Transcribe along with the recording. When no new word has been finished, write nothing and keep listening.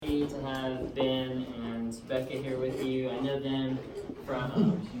have Ben and Becca here with you. I know them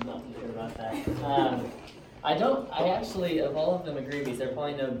from, she's not too sure about that. I actually, of all of the McGreevy's, I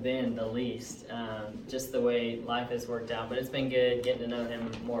probably know Ben the least, just the way life has worked out. But it's been good getting to know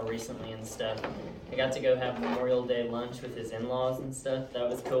him more recently and stuff. I got to go have Memorial Day lunch with his in-laws and stuff. That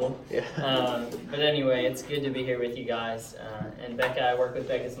was cool. Yeah. But anyway, it's good to be here with you guys. And Becca, I work with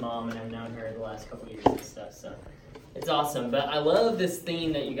Becca's mom, and I've known her the last couple years and stuff. So it's awesome. But I love this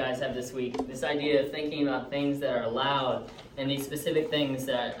theme that you guys have this week, this idea of thinking about things that are loud and these specific things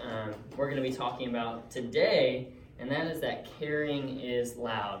that we're going to be talking about today, and that is that caring is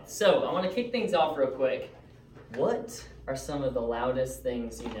loud. So I want to kick things off real quick. What are some of the loudest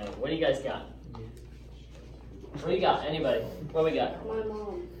things you know? What do you guys got? What do you got? Anybody? What do we got? My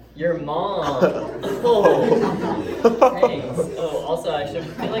mom. Your mom. Oh, thanks. Oh, also, I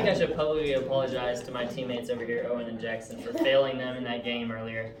feel like I should publicly apologize to my teammates over here, Owen and Jackson, for failing them in that game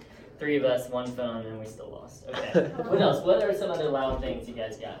earlier. 3 of us, 1 phone, and we still lost. Okay. What else? What are some other loud things you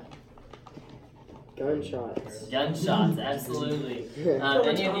guys got? Gunshots. Gunshots, absolutely.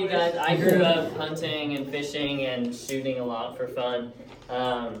 Any of you guys? I grew up hunting and fishing and shooting a lot for fun.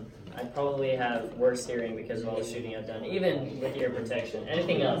 I probably have worse hearing because of all the shooting I've done, even with ear protection.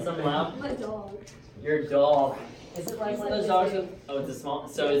 Anything else? Something loud? My dog. Your dog. Is it like one of those dogs with, oh, it's a small,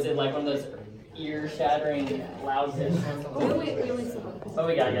 so is it like one of those ear-shattering loud fish? What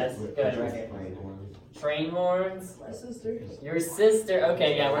we got, guys? Go ahead, right here. Train horns? My sister. Your sister.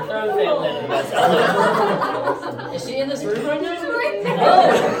 Okay, yeah, we're throwing family under the bus. I love it. Is she in this room right now?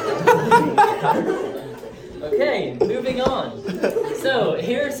 Oh. Okay, moving on. So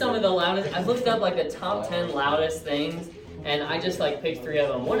here are some of the loudest. I looked up like the top 10 loudest things, and I just like picked 3 of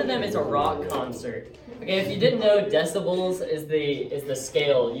them. One of them is a rock concert. Okay, if you didn't know, decibels is the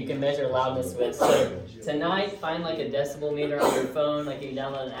scale you can measure loudness with. So tonight, find like a decibel meter on your phone. Like you can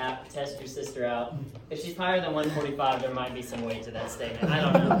download an app, test your sister out. If she's higher than 145, there might be some weight to that statement. I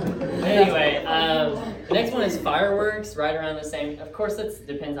don't know. But anyway, the next one is fireworks, right around the same. Of course, that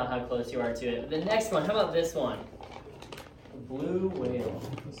depends on how close you are to it. The next one, how about this one? Blue whale.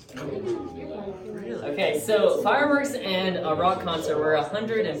 Okay, so fireworks and a rock concert were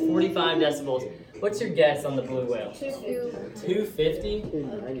 145 decibels. What's your guess on the blue whale? 250?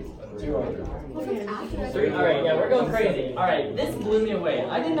 200. All right, yeah, we're going crazy. All right, this blew me away.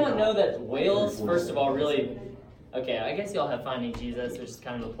 I did not know that whales, first of all, really... Okay, I guess y'all have Finding Jesus, which is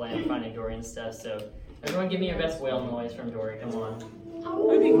kind of a play on Finding Dory and stuff, so... Everyone give me your best whale noise from Dory, come on.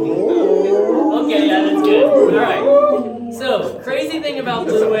 Okay, yeah, that's good. All right. So, crazy thing about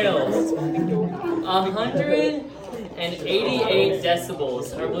blue whales. 188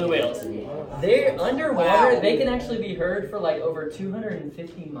 decibels are blue whales. They're underwater. They can actually be heard for like over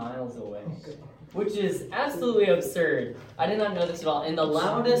 250 miles away, which is absolutely absurd. I did not know this at all. And the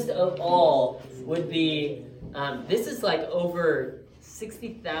loudest of all would be, this is like over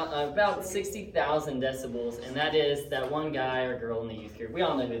 60,000, about 60,000 decibels, and that is that one guy or girl in the youth group. We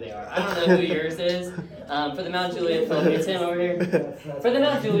all know who they are. I don't know who yours is. For the Mount Juliet folks, it's him over here. For the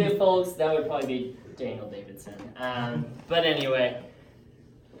Mount Juliet folks, that would probably be Daniel Davidson. But anyway,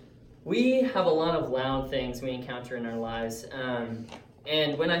 we have a lot of loud things we encounter in our lives.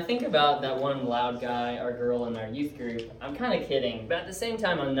 And when I think about that one loud guy or girl in our youth group, I'm kind of kidding, but at the same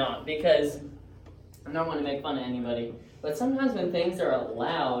time I'm not, because I don't want to make fun of anybody. But sometimes when things are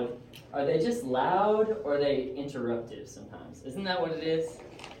loud, are they just loud or are they interruptive sometimes? Isn't that what it is?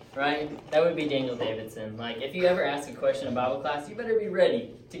 Right? That would be Daniel Davidson. Like, if you ever ask a question in Bible class, you better be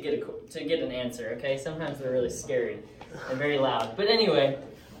ready to get an answer, okay? Sometimes they're really scary and very loud. But anyway,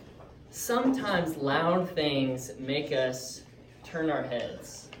 sometimes loud things make us turn our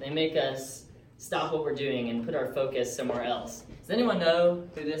heads. They make us stop what we're doing and put our focus somewhere else. Does anyone know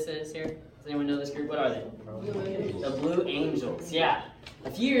who this is here? Does anyone know this group? What are they? The Blue Angels. Yeah.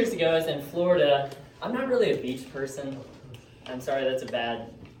 A few years ago, I was in Florida. I'm not really a beach person. I'm sorry, that's a bad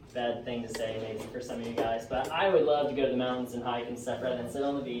thing to say maybe for some of you guys, but I would love to go to the mountains and hike and stuff rather than sit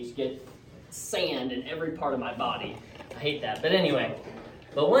on the beach, get sand in every part of my body. I hate that. But anyway,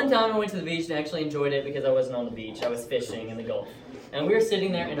 one time I went to the beach and actually enjoyed it because I wasn't on the beach. I was fishing in the Gulf. And we were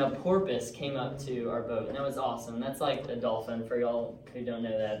sitting there and a porpoise came up to our boat, and that was awesome. That's like a dolphin for y'all who don't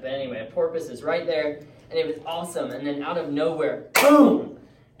know that. But anyway, a porpoise is right there, and it was awesome. And then out of nowhere, boom!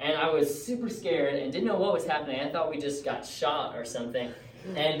 And I was super scared and didn't know what was happening. I thought we just got shot or something.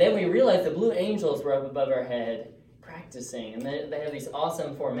 And then we realized the Blue Angels were up above our head practicing. And they have these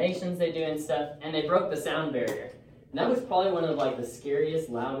awesome formations they do and stuff, and they broke the sound barrier. And that was probably one of like the scariest,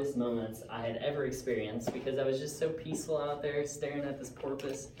 loudest moments I had ever experienced because I was just so peaceful out there staring at this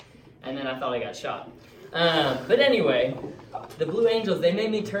porpoise, and then I thought I got shot. But anyway, the Blue Angels, they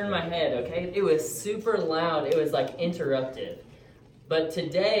made me turn my head, okay? It was super loud. It was like interruptive. But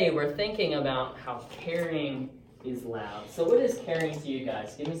today, we're thinking about how caring is loud. So what is caring to you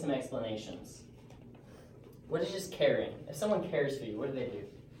guys? Give me some explanations. What is just caring? If someone cares for you, what do?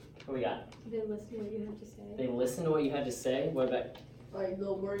 What we got? They listen to what you have to say. They listen to what you have to say. What about? Like,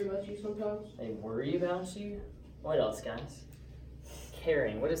 they'll worry about you sometimes. They worry about you? What else, guys?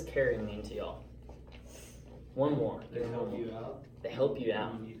 Caring. What does caring mean to y'all? One more. They help you out. They help you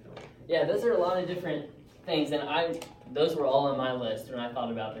out. When you need help. Yeah, those are a lot of different things, and those were all on my list when I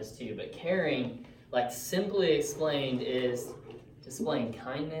thought about this too. But caring, like simply explained, is displaying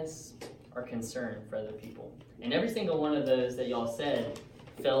kindness or concern for other people. And every single one of those that y'all said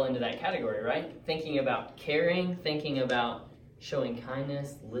fell into that category, right? Thinking about caring, thinking about showing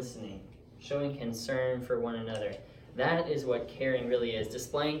kindness, listening, showing concern for one another. That is what caring really is,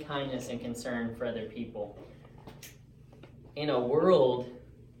 displaying kindness and concern for other people. In a world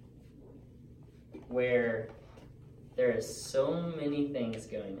where there is so many things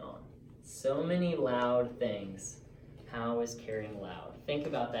going on, so many loud things, how is caring loud? Think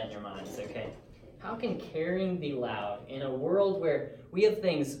about that in your minds, okay? How can caring be loud in a world where we have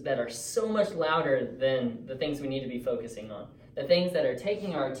things that are so much louder than the things we need to be focusing on, the things that are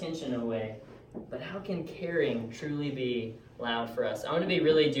taking our attention away? But how can caring truly be loud for us? I want to be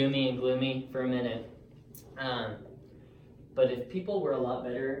really doomy and gloomy for a minute. But if people were a lot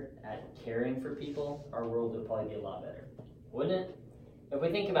better at caring for people, our world would probably be a lot better, wouldn't it? If we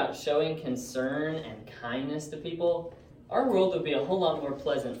think about showing concern and kindness to people, our world would be a whole lot more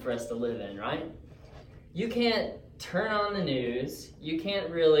pleasant for us to live in, right? You can't turn on the news. You can't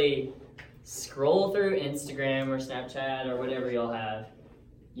really scroll through Instagram or Snapchat or whatever y'all have.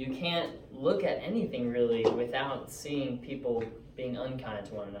 You can't look at anything really without seeing people being unkind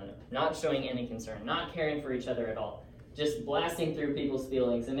to one another, not showing any concern, not caring for each other at all, just blasting through people's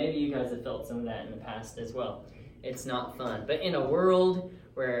feelings. And maybe you guys have felt some of that in the past as well. It's not fun. But in a world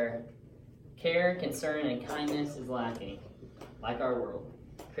where care, concern, and kindness is lacking, like our world,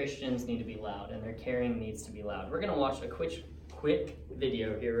 Christians need to be loud, and their caring needs to be loud. We're going to watch a quick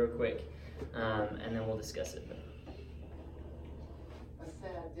video here real quick, and then we'll discuss it. A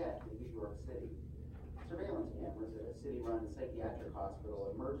sad death in New York City. Surveillance cameras at a city-run psychiatric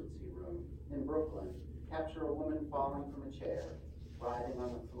hospital emergency room in Brooklyn capture a woman falling from a chair, writhing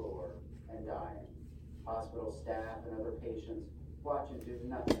on the floor, and dying. Hospital staff and other patients watch and do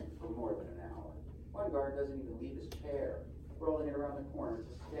nothing for more than an hour. One guard doesn't even leave his chair, rolling it around the corner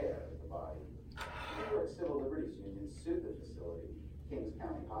to stare at the body. The New York Civil Liberties Union sued the facility, Kings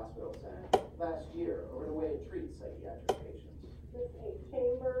County Hospital Center, last year over the way it treats psychiatric patients. It's a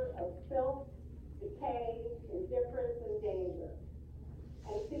chamber of filth, decay, indifference, and danger,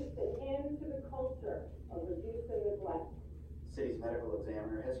 and seeks an end to the culture of abuse and neglect. The city's medical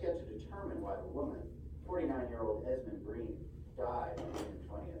examiner has yet to determine why the woman, 49-year-old Esmond Green, died on June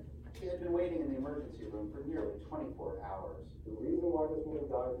 20th. She had been waiting in the emergency room for nearly 24 hours. The reason why this woman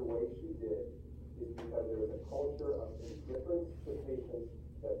died the way she did is because there is a culture of indifference to patients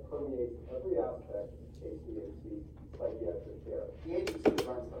that permeates every aspect of KCHC psychiatric care. The agency that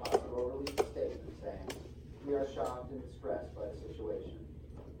runs the hospital released a statement saying, "We are shocked and distressed by the situation.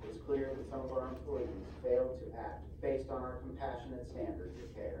 It is clear that some of our employees failed to act based on our compassionate standards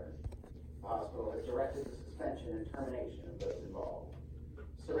of care. The hospital has directed the suspension and termination of those involved."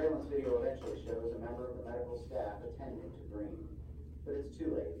 Surveillance video eventually shows a member of the medical staff attending to Green, but it's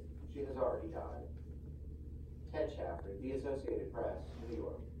too late. She has already died. Ted Shaffrey, The Associated Press, New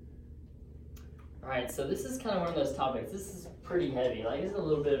York. All right, so this is kind of one of those topics. This is pretty heavy. Like, this is a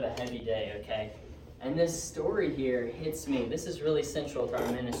little bit of a heavy day, okay? And this story here hits me. This is really central to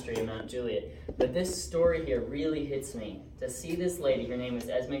our ministry in Mount Juliet. But this story here really hits me. To see this lady, her name is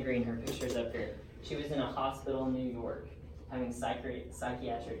Esmond Green, her picture's up here. She was in a hospital in New York having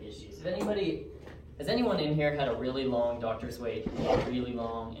psychiatric issues. Has anyone in here had a really long doctor's wait? Really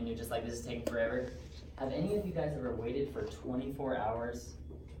long, and you're just like, this is taking forever? Have any of you guys ever waited for 24 hours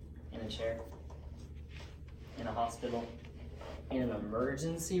in a chair? In a hospital? In an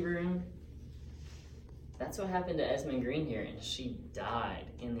emergency room? That's what happened to Esmond Green here, and she died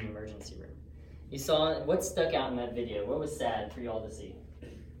in the emergency room. You saw, what stuck out in that video? What was sad for y'all to see?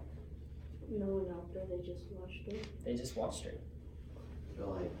 No one out there, they just watched her. They just watched her. They're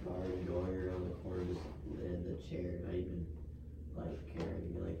like already going around the corner, just in the chair, not even like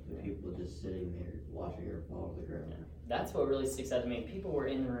caring, like the people just sitting there watching her fall to the ground. Yeah. That's what really sticks out to me. People were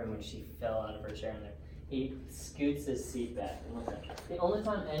in the room when she fell out of her chair, and he scoots his seat back. And look at that. The only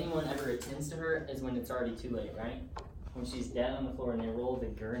time anyone ever attends to her is when it's already too late, right? When she's dead on the floor and they roll the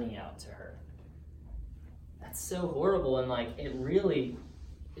gurney out to her. That's so horrible, and like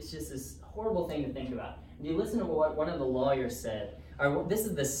it's just this horrible thing to think about. And you listen to what one of the lawyers said, or this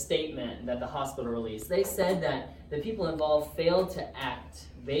is the statement that the hospital released. They said that the people involved failed to act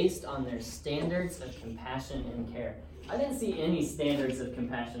based on their standards of compassion and care. I didn't see any standards of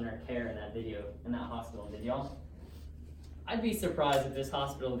compassion or care in that video, in that hospital, did y'all? I'd be surprised if this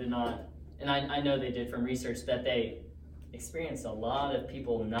hospital did not, and I know they did from research, that they experienced a lot of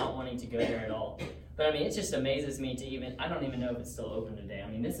people not wanting to go there at all. But I mean, it just amazes me I don't even know if it's still open today.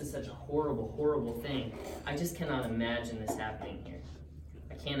 I mean, this is such a horrible, horrible thing. I just cannot imagine this happening here.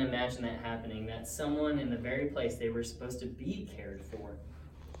 I can't imagine that happening, that someone in the very place they were supposed to be cared for,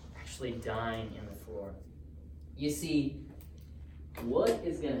 actually dying in the floor. You see, what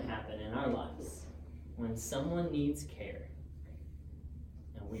is going to happen in our lives when someone needs care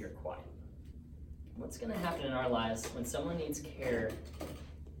and we are quiet? What's going to happen in our lives when someone needs care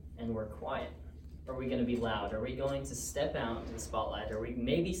and we're quiet? Are we going to be loud? Are we going to step out into the spotlight? Are we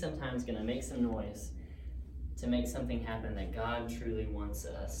maybe sometimes going to make some noise to make something happen that God truly wants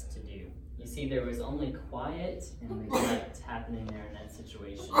us to do? You see, there was only quiet and neglect happening there in that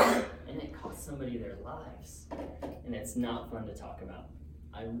situation, and it cost somebody their lives, and it's not fun to talk about.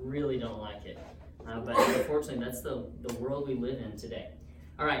 I really don't like it, but unfortunately, that's the world we live in today.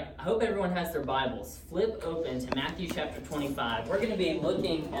 All right, I hope everyone has their Bibles. Flip open to Matthew chapter 25. We're going to be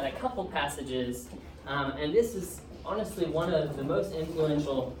looking at a couple passages, and this is honestly one of the most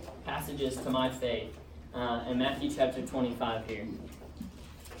influential passages to my faith in Matthew chapter 25 here.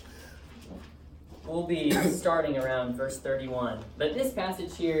 We'll be starting around verse 31. But this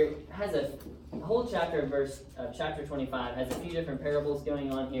passage here has the whole chapter of chapter 25 has a few different parables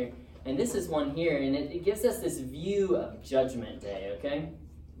going on here. And this is one here, and it gives us this view of Judgment Day, okay?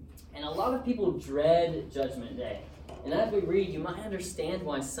 And a lot of people dread Judgment Day. And as we read, you might understand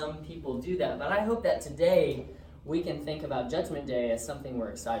why some people do that. But I hope that today we can think about Judgment Day as something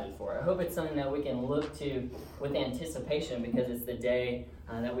we're excited for. I hope it's something that we can look to with anticipation, because it's the day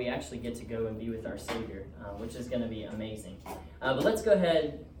that we actually get to go and be with our Savior, which is going to be amazing. But let's go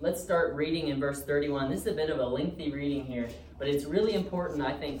ahead. Let's start reading in verse 31. This is a bit of a lengthy reading here, but it's really important,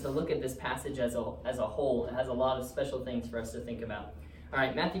 I think, to look at this passage as a whole. It has a lot of special things for us to think about. All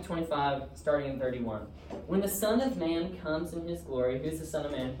right, Matthew 25, starting in 31. When the Son of Man comes in his glory, who's the Son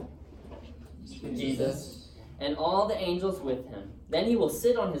of Man? Jesus. And all the angels with him. Then he will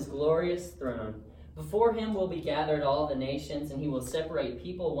sit on his glorious throne. Before him will be gathered all the nations, and he will separate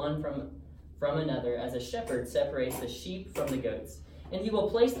people one from another, as a shepherd separates the sheep from the goats. And he will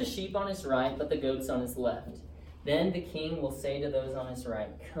place the sheep on his right, but the goats on his left. Then the king will say to those on his right,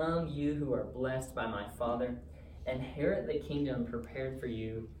 "Come, you who are blessed by my Father, inherit the kingdom prepared for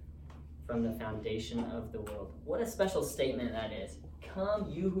you from the foundation of the world." What a special statement that is. Come,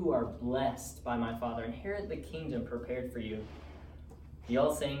 you who are blessed by my Father, inherit the kingdom prepared for you. Do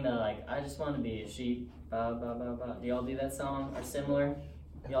y'all sing the, like, I just want to be a sheep, ba, ba, ba, ba? Do y'all do that song or similar?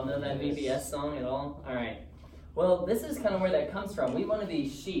 Y'all know that VBS song at all? All right. Well, this is kind of where that comes from. We want to be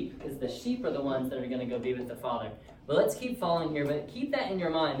sheep, because the sheep are the ones that are going to go be with the Father. But let's keep following here, but keep that in your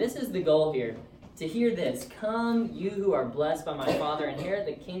mind. This is the goal here, to hear this. Come, you who are blessed by my Father, inherit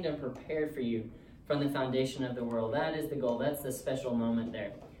the kingdom prepared for you from the foundation of the world. That is the goal. That's the special moment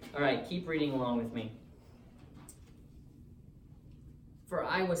there. All right, keep reading along with me. For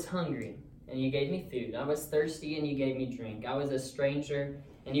I was hungry, and you gave me food. I was thirsty, and you gave me drink. I was a stranger,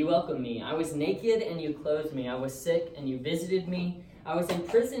 and you welcomed me. I was naked, and you clothed me. I was sick, and you visited me. I was in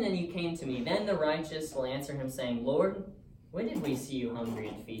prison, and you came to me. Then the righteous will answer him, saying, Lord, when did we see you hungry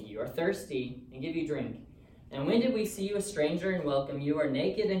and feed you, or thirsty and give you drink? And when did we see you a stranger and welcome you, or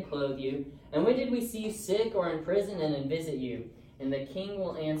naked and clothe you? And when did we see you sick or in prison and visit you? And the king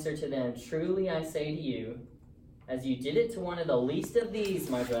will answer to them, Truly I say to you, as you did it to one of the least of these,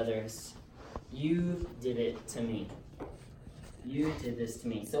 my brothers, you did it to me. You did this to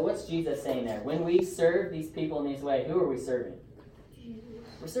me. So what's Jesus saying there? When we serve these people in these ways, who are we serving? Jesus.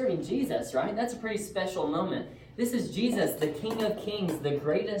 We're serving Jesus, right? That's a pretty special moment. This is Jesus, the King of Kings, the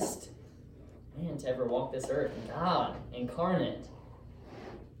greatest man to ever walk this earth. God, incarnate.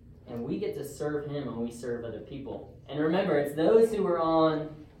 And we get to serve him when we serve other people. And remember, it's those who were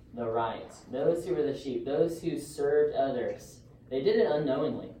on the right, those who were the sheep, those who served others. They did it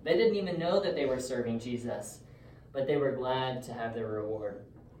unknowingly. They didn't even know that they were serving Jesus, but they were glad to have their reward.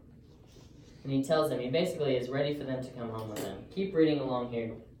 And he tells them, he basically is ready for them to come home with him. Keep reading along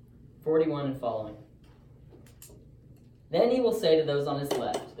here, 41 and following. Then he will say to those on his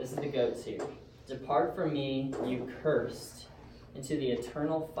left, this is the goats here, Depart from me, you cursed, into the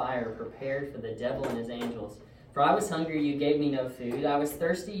eternal fire prepared for the devil and his angels. For I was hungry, you gave me no food. I was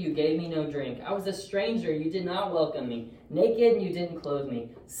thirsty, you gave me no drink. I was a stranger, you did not welcome me. Naked, and you didn't clothe me.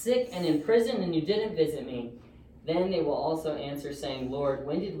 Sick and in prison, and you didn't visit me. Then they will also answer, saying, Lord,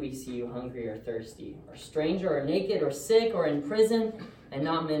 when did we see you hungry or thirsty, or stranger, or naked, or sick, or in prison, and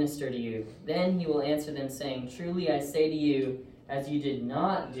not minister to you? Then he will answer them, saying, Truly I say to you, as you did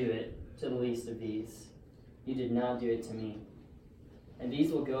not do it to the least of these, you did not do it to me. And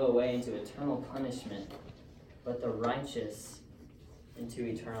these will go away into eternal punishment, but the righteous into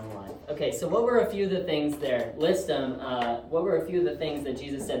eternal life. Okay, so what were a few of the things there? List them. What were a few of the things that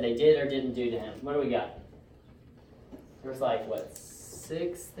Jesus said they did or didn't do to him? What do we got? There was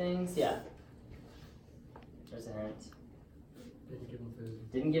 6 things? Yeah. There's a hint. Didn't give him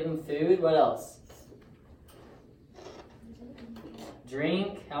food. Didn't give him food. What else?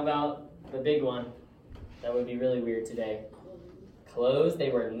 Drink. How about the big one? That would be really weird today. Clothes. They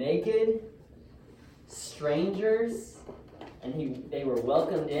were naked. Strangers. And they were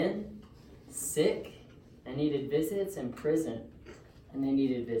welcomed in. Sick. And needed visits. And prison. And they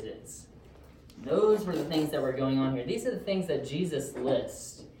needed visits. Those were the things that were going on here. These are the things that Jesus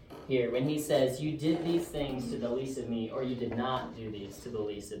lists here when he says, you did these things to the least of me, or you did not do these to the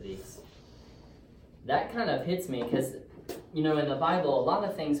least of these. That kind of hits me because, in the Bible, a lot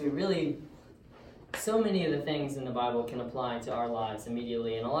of things so many of the things in the Bible can apply to our lives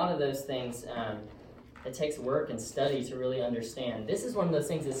immediately. And a lot of those things, it takes work and study to really understand. This is one of those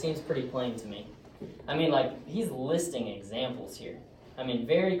things that seems pretty plain to me. He's listing examples here.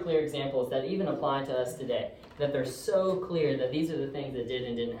 Very clear examples that even apply to us today. That they're so clear that these are the things that did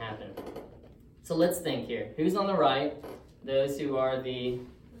and didn't happen. So let's think here. Who's on the right? Those who are the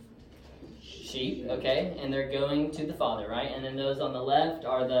sheep, okay? And they're going to the Father, right? And then those on the left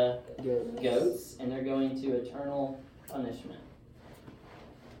are the goats, and they're going to eternal punishment.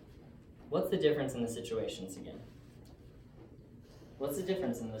 What's the difference in the situations again? What's the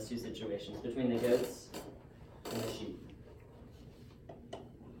difference in those two situations between the goats and the sheep?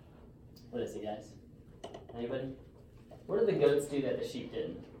 What is it, guys? Anybody? What did the goats do that the sheep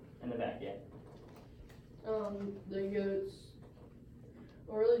didn't? In the back, yeah. The goats,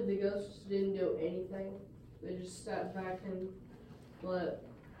 the goats just didn't do anything. They just sat back and let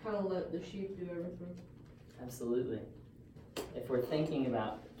the sheep do everything. Absolutely. If we're thinking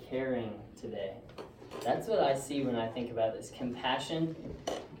about caring today, that's what I see when I think about this. Compassion.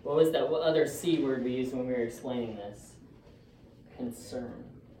 What was that? What other C word we used when we were explaining this? Concern.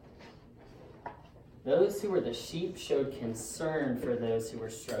 Those who were the sheep showed concern for those who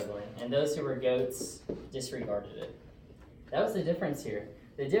were struggling, and those who were goats disregarded it. That was the difference here.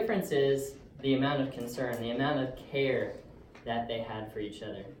 The difference is the amount of concern, the amount of care that they had for each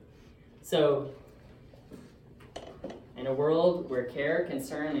other. So, in a world where care,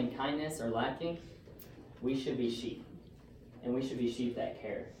 concern, and kindness are lacking, we should be sheep. And we should be sheep that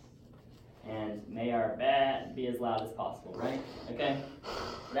care. And may our bat be as loud as possible, right? Okay?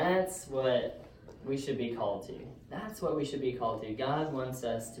 That's what we should be called to. That's what we should be called to. God wants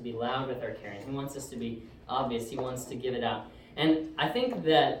us to be loud with our caring. He wants us to be obvious. He wants to give it out. And I think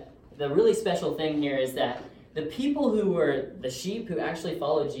that the really special thing here is that the people who were the sheep who actually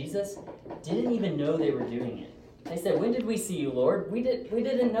followed Jesus didn't even know they were doing it. They said, when did we see you, Lord? We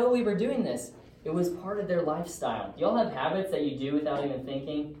didn't know we were doing this. It was part of their lifestyle. Do y'all have habits that you do without even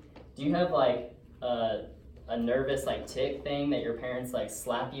thinking? Do you have a nervous tick thing that your parents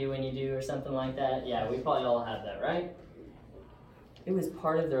slap you when you do or something like that? Yeah, we probably all have that, right? It was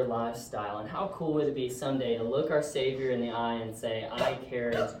part of their lifestyle. And how cool would it be someday to look our Savior in the eye and say, I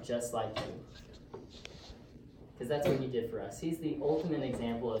cared just like you? Because that's what he did for us. He's the ultimate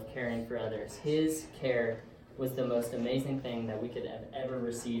example of caring for others. His care was the most amazing thing that we could have ever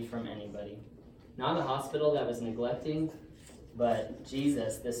received from anybody. Not a hospital that was neglecting, but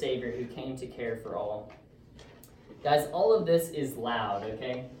Jesus, the Savior who came to care for all. Guys, all of this is loud,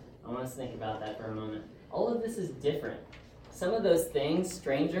 okay? I want us to think about that for a moment. All of this is different. Some of those things,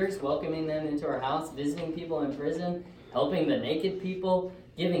 strangers, welcoming them into our house, visiting people in prison, helping the naked people,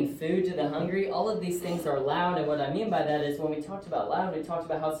 giving food to the hungry, all of these things are loud. And what I mean by that is when we talked about loud, we talked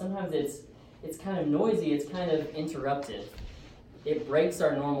about how sometimes it's kind of noisy, it's kind of interruptive. It breaks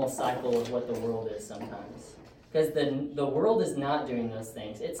our normal cycle of what the world is sometimes. Because the world is not doing those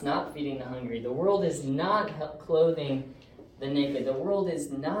things. It's not feeding the hungry. The world is not clothing the naked. The world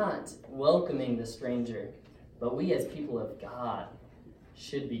is not welcoming the stranger. But we as people of God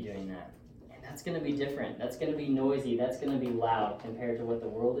should be doing that. And that's going to be different. That's going to be noisy. That's going to be loud compared to what the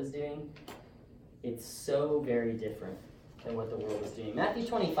world is doing. It's so very different than what the world is doing. Matthew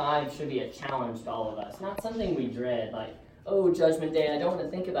 25 should be a challenge to all of us. Not something we dread, like, oh, Judgment Day, I don't want to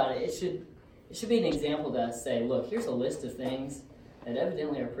think about it. It should be an example to us say, look, here's a list of things that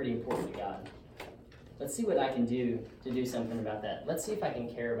evidently are pretty important to God. Let's see what I can do to do something about that. Let's see if I can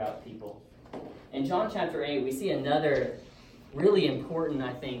care about people. In John chapter 8, we see another really important,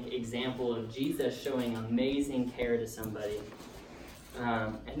 I think, example of Jesus showing amazing care to somebody.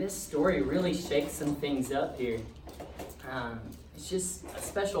 And this story really shakes some things up here. It's just a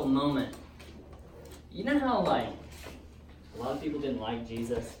special moment. You know how, like, a lot of people didn't like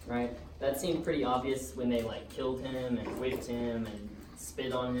Jesus, right? That seemed pretty obvious when they, like, killed him and whipped him and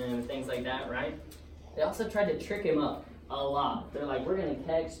spit on him and things like that, right? They also tried to trick him up a lot. They're like, we're going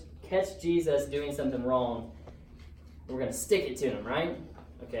to catch Jesus doing something wrong. We're going to stick it to him, right?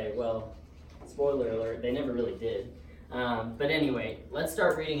 Okay, well, spoiler alert, they never really did. But anyway, let's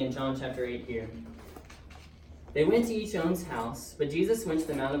start reading in John chapter 8 here. They went to each own's house, but Jesus went to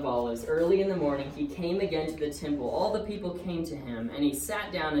the Mount of Olives. Early in the morning, he came again to the temple. All the people came to him, and he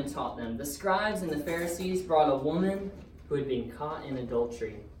sat down and taught them. The scribes and the Pharisees brought a woman who had been caught in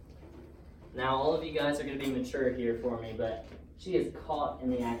adultery. Now, all of you guys are going to be mature here for me, but she is caught in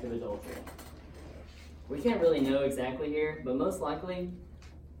the act of adultery. We can't really know exactly here, but most likely,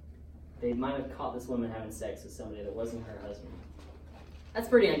 they might have caught this woman having sex with somebody that wasn't her husband. That's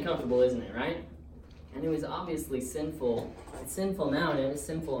pretty uncomfortable, isn't it, right? And it was obviously sinful. It's sinful now, and it was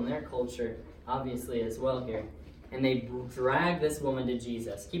sinful in their culture, obviously, as well here. And they dragged this woman to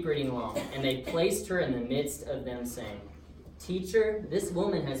Jesus. Keep reading along. And they placed her in the midst of them, saying, Teacher, this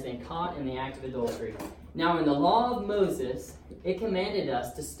woman has been caught in the act of adultery. Now, in the law of Moses, it commanded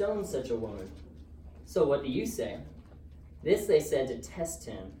us to stone such a woman. So what do you say? This they said to test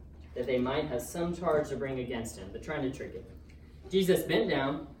him, that they might have some charge to bring against him. They're trying to trick him. Jesus bent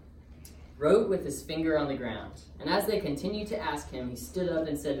down, wrote with his finger on the ground. And as they continued to ask him, he stood up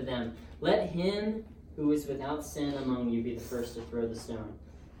and said to them, Let him who is without sin among you be the first to throw the stone.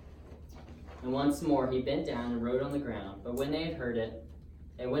 And once more he bent down and wrote on the ground. But when they had heard it,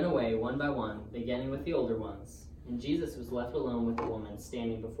 they went away one by one, beginning with the older ones. And Jesus was left alone with the woman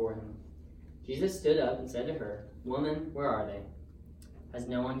standing before him. Jesus stood up and said to her, Woman, where are they? Has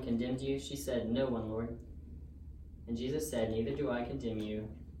no one condemned you? She said, No one, Lord. And Jesus said, Neither do I condemn you.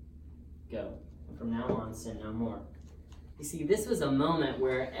 Go, and from now on sin no more. You see, this was a moment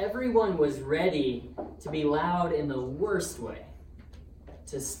where everyone was ready to be loud in the worst way,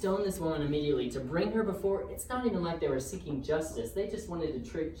 to stone this woman immediately, to bring her before. It's not even like they were seeking justice. They just wanted to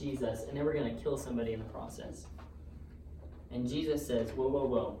trick Jesus, and they were going to kill somebody in the process. And Jesus says, Whoa, whoa,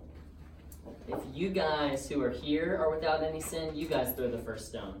 whoa. If you guys who are here are without any sin, you guys throw the first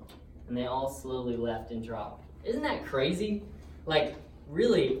stone. And they all slowly left and dropped. Isn't that crazy? Like,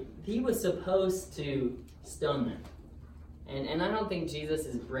 really, he was supposed to stone them. And I don't think Jesus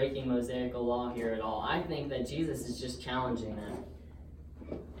is breaking Mosaical law here at all. I think that Jesus is just challenging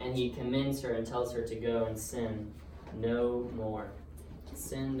them. And he commends her and tells her to go and sin no more.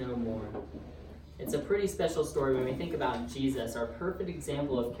 Sin no more. It's a pretty special story when we think about Jesus, our perfect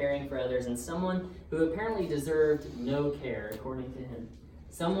example of caring for others, and someone who apparently deserved no care, according to him.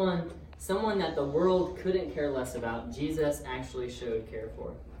 Someone that the world couldn't care less about, Jesus actually showed care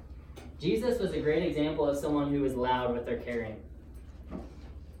for. Jesus was a great example of someone who was loud with their caring.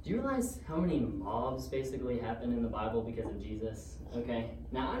 Do you realize how many mobs basically happen in the Bible because of Jesus? Okay,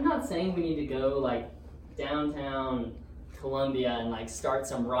 now I'm not saying we need to go like downtown Columbia and like start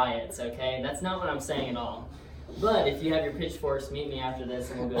some riots, okay? That's not what I'm saying at all. But if you have your pitchforks, meet me after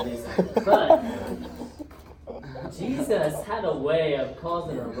this and we'll go do something. But Jesus had a way of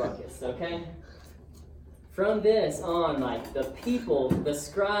causing a ruckus, okay? From this on, like the people, the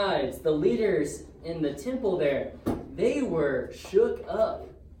scribes, the leaders in the temple there, they were shook up.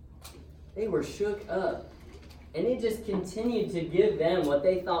 They were shook up. And it just continued to give them what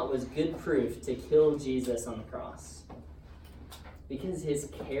they thought was good proof to kill Jesus on the cross. Because his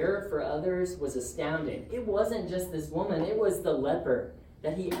care for others was astounding. It wasn't just this woman, it was the leper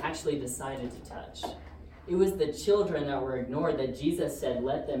that he actually decided to touch. It was the children that were ignored that Jesus said,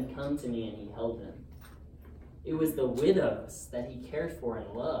 Let them come to me, and he held them. It was the widows that he cared for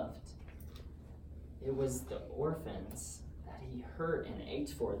and loved. It was the orphans that he hurt and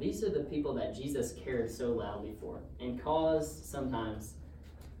ached for. These are the people that Jesus cared so loudly for and caused sometimes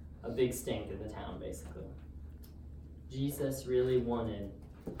a big stink in the town, basically. Jesus really wanted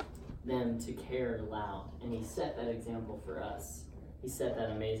them to care loud, and he set that example for us. He set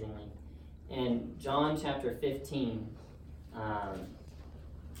that amazingly. In John chapter 15,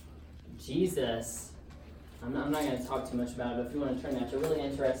 Jesus, I'm not going to talk too much about it, but if you want to turn that, it's a really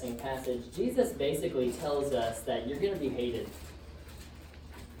interesting passage. Jesus basically tells us that you're going to be hated.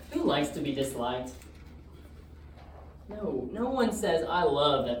 Who likes to be disliked? No one says, I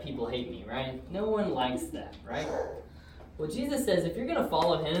love that people hate me, right? No one likes that, right? Well, Jesus says if you're going to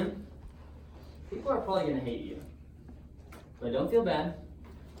follow him, people are probably going to hate you. But don't feel bad,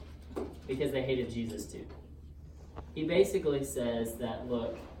 because they hated Jesus too. He basically says that,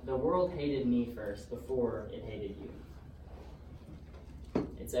 look, the world hated me first before it hated you.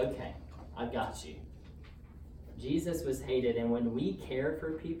 It's okay. I've got you. Jesus was hated, and when we care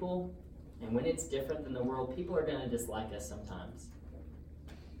for people, and when it's different than the world, people are going to dislike us sometimes.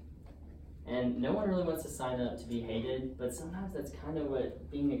 And no one really wants to sign up to be hated, but sometimes that's kind of what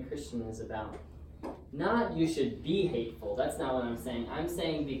being a Christian is about. Not you should be hateful. That's not what I'm saying. I'm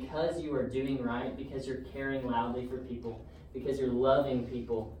saying because you are doing right, because you're caring loudly for people, because you're loving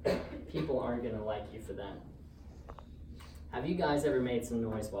people, people aren't going to like you for that. Have you guys ever made some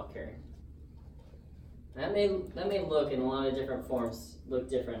noise while caring? That may look in a lot of different forms, look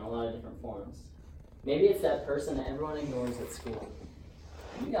different in a lot of different forms. Maybe it's that person that everyone ignores at school.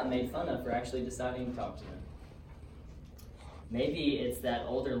 You got made fun of for actually deciding to talk to them. Maybe it's that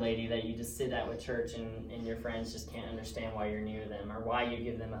older lady that you just sit at with church and your friends just can't understand why you're near them or why you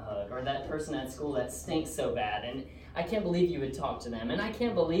give them a hug. Or that person at school that stinks so bad and I can't believe you would talk to them. And I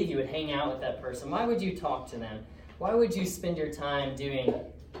can't believe you would hang out with that person. Why would you talk to them? Why would you spend your time doing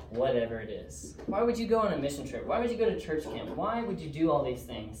whatever it is? Why would you go on a mission trip? Why would you go to church camp? Why would you do all these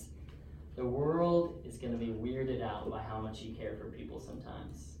things? The world is going to be weirded out by how much you care for people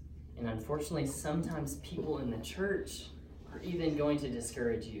sometimes. And unfortunately, sometimes people in the church are even going to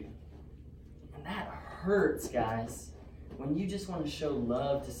discourage you. And that hurts, guys. When you just want to show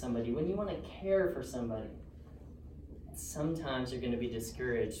love to somebody, when you want to care for somebody, sometimes you're going to be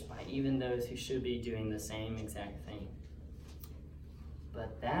discouraged by even those who should be doing the same exact thing.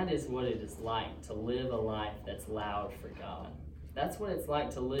 But that is what it is like to live a life that's loud for God. That's what it's like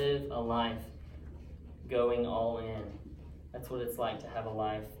to live a life going all in. That's what it's like to have a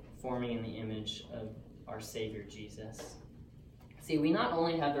life forming in the image of our Savior Jesus. See, we not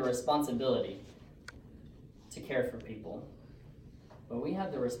only have the responsibility to care for people, but we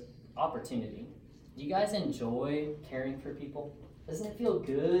have the opportunity. Do you guys enjoy caring for people? Doesn't it feel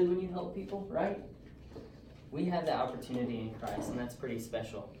good when you help people, right? We have the opportunity in Christ, and that's pretty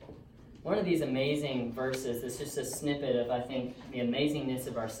special. One of these amazing verses, it's just a snippet of, I think, the amazingness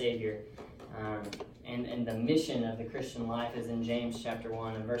of our Savior and the mission of the Christian life is in James chapter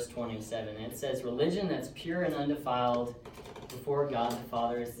 1 and verse 27. And it says, religion that's pure and undefiled before God the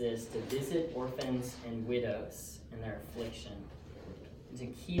Father is this, to visit orphans and widows in their affliction, and to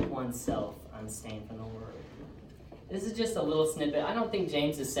keep oneself unstained from the world. This is just a little snippet. I don't think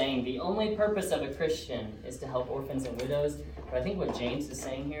James is saying the only purpose of a Christian is to help orphans and widows, but I think what James is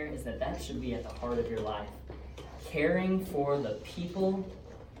saying here is that should be at the heart of your life. Caring for the people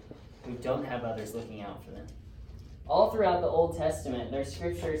who don't have others looking out for them. All throughout the Old Testament, there's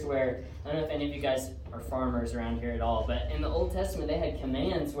scriptures where, I don't know if any of you guys are farmers around here at all, but in the Old Testament they had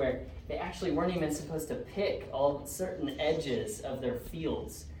commands where they actually weren't even supposed to pick all certain edges of their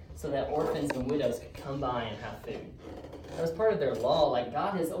fields so that orphans and widows could come by and have food. That was part of their law. Like,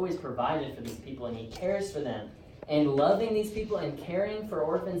 God has always provided for these people and he cares for them. And loving these people and caring for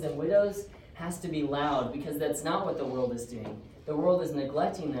orphans and widows has to be loud, because that's not what the world is doing. The world is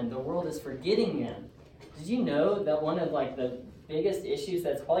neglecting them. The world is forgetting them. Did you know that one of the biggest issues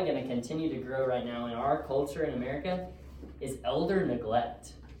that's probably going to continue to grow right now in our culture in America is elder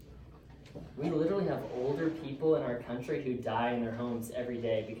neglect? We literally have older people in our country who die in their homes every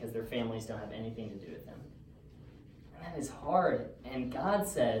day because their families don't have anything to do with them. And that is hard. And God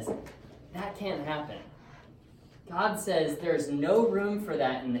says that can't happen. God says there's no room for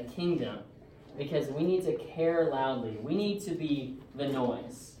that in the kingdom, because we need to care loudly. We need to be the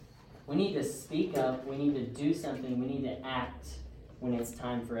noise. We need to speak up. We need to do something. We need to act when it's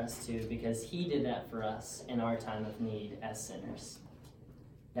time for us to, because he did that for us in our time of need as sinners.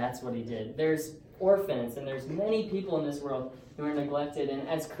 That's what he did. There's orphans, and there's many people in this world who are neglected, and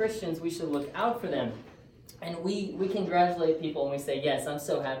as Christians, we should look out for them. And we congratulate people, and we say, yes, I'm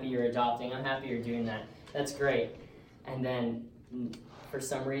so happy you're adopting. I'm happy you're doing that. That's great. And then, for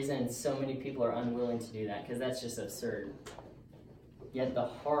some reason, so many people are unwilling to do that, because that's just absurd. Yet the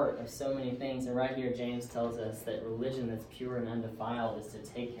heart of so many things, and right here James tells us that religion that's pure and undefiled is to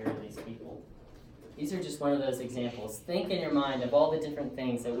take care of these people. These are just one of those examples. Think in your mind of all the different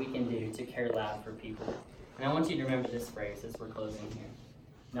things that we can do to care loud for people. And I want you to remember this phrase as we're closing here.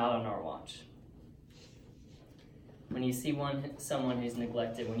 Not on our watch. When you see someone who's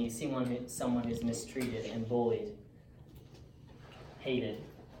neglected, when you see someone who's mistreated and bullied, hated,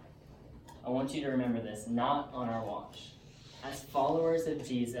 I want you to remember this. Not on our watch. As followers of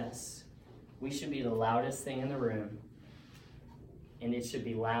Jesus, we should be the loudest thing in the room, and it should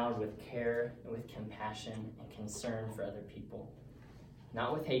be loud with care and with compassion and concern for other people.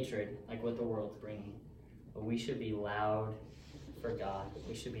 Not with hatred, like what the world's bringing, but we should be loud for God.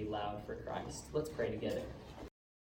 We should be loud for Christ. Let's pray together.